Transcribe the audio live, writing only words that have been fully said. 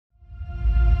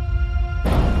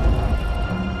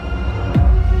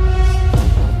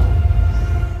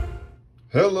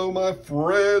Hello, my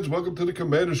friends. Welcome to the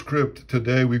Commander's Crypt.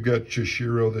 Today, we've got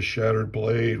Chishiro, the Shattered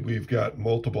Blade. We've got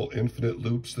multiple infinite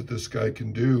loops that this guy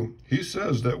can do. He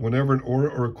says that whenever an aura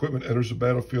or equipment enters the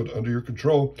battlefield under your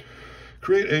control,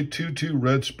 create a 2/2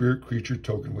 red spirit creature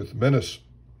token with menace.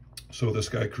 So this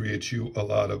guy creates you a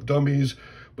lot of dummies,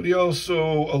 but he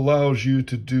also allows you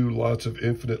to do lots of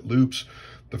infinite loops.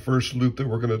 The first loop that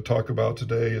we're going to talk about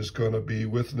today is going to be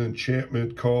with an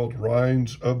enchantment called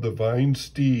Reins of the Vine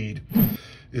Steed.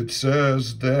 It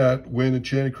says that when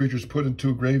enchanted creatures put into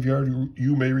a graveyard,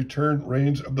 you may return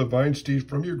Reins of the Vine Steed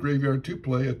from your graveyard to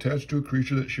play attached to a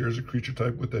creature that shares a creature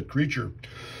type with that creature.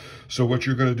 So what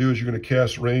you're going to do is you're going to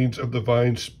cast Reins of the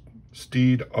Vine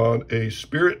Steed on a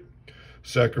spirit,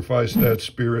 sacrifice that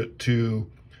spirit to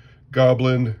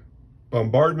Goblin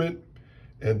Bombardment,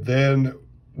 and then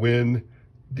when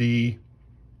the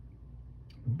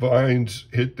vines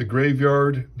hit the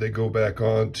graveyard, they go back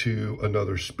on to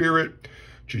another spirit.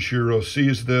 Chishiro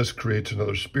sees this, creates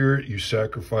another spirit. You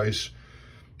sacrifice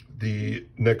the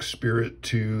next spirit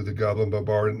to the Goblin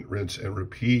Bombardment, rinse and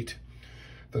repeat.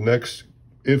 The next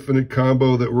infinite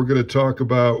combo that we're going to talk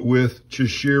about with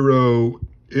Chishiro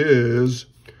is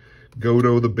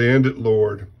Godo the Bandit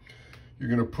Lord. You're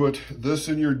going to put this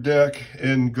in your deck,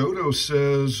 and Godo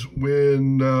says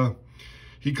when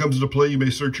he comes into play, you may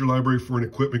search your library for an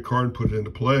equipment card and put it into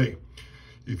play.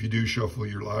 If you do, shuffle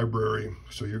your library.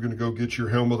 So you're going to go get your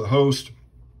Helm of the Host.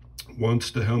 Once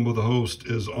the Helm of the Host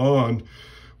is on,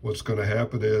 what's going to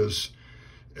happen is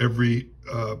every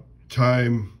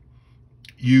time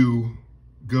you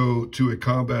go to a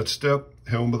combat step,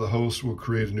 Helm of the Host will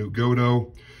create a new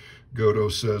Godo.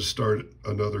 Godo says start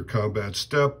another combat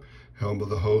step. Helm of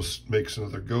the Host makes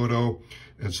another Godo.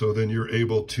 And so then you're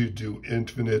able to do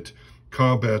infinite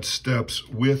combat steps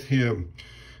with him.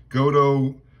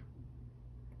 Godo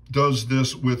does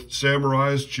this with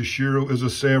samurais. Chishiro is a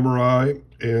samurai,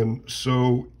 and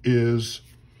so is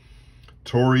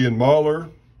Torian Mauler.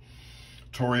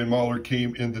 Torian Mauler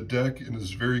came in the deck and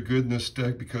is very good in this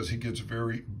deck because he gets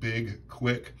very big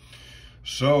quick.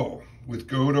 So with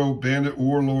Godo, Bandit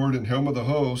Warlord, and Helm of the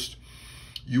Host,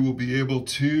 you will be able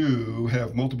to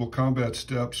have multiple combat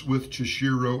steps with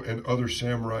Chishiro and other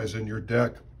samurais in your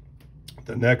deck.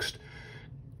 The next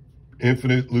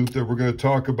infinite loop that we're going to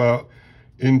talk about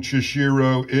in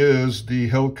Chishiro is the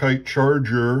Hellkite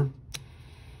Charger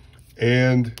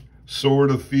and Sword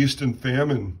of Feast and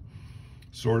Famine.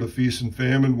 Sword of Feast and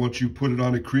Famine, once you put it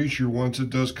on a creature, once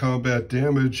it does combat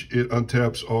damage, it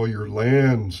untaps all your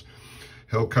lands.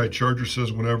 Hellkite Charger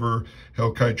says whenever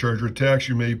Hellkite Charger attacks,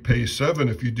 you may pay 7.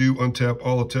 If you do, untap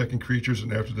all attacking creatures,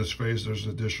 and after this phase, there's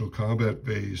an additional combat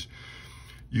phase.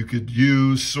 You could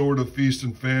use Sword of Feast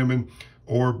and Famine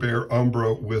or Bear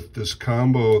Umbra with this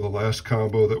combo. The last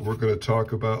combo that we're going to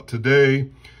talk about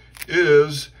today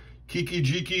is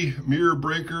Kiki-Jiki Mirror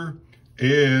Breaker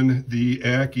and the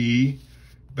Aki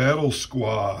Battle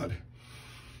Squad.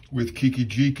 With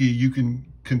Kiki-Jiki, you can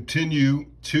continue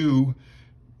to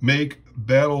make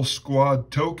Battle Squad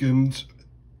tokens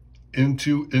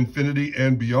into infinity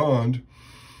and beyond.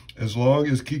 As long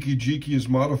as Kiki-Jiki is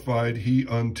modified, he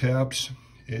untaps,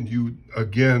 and you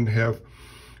again have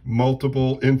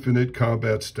multiple infinite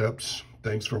combat steps.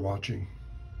 Thanks for watching.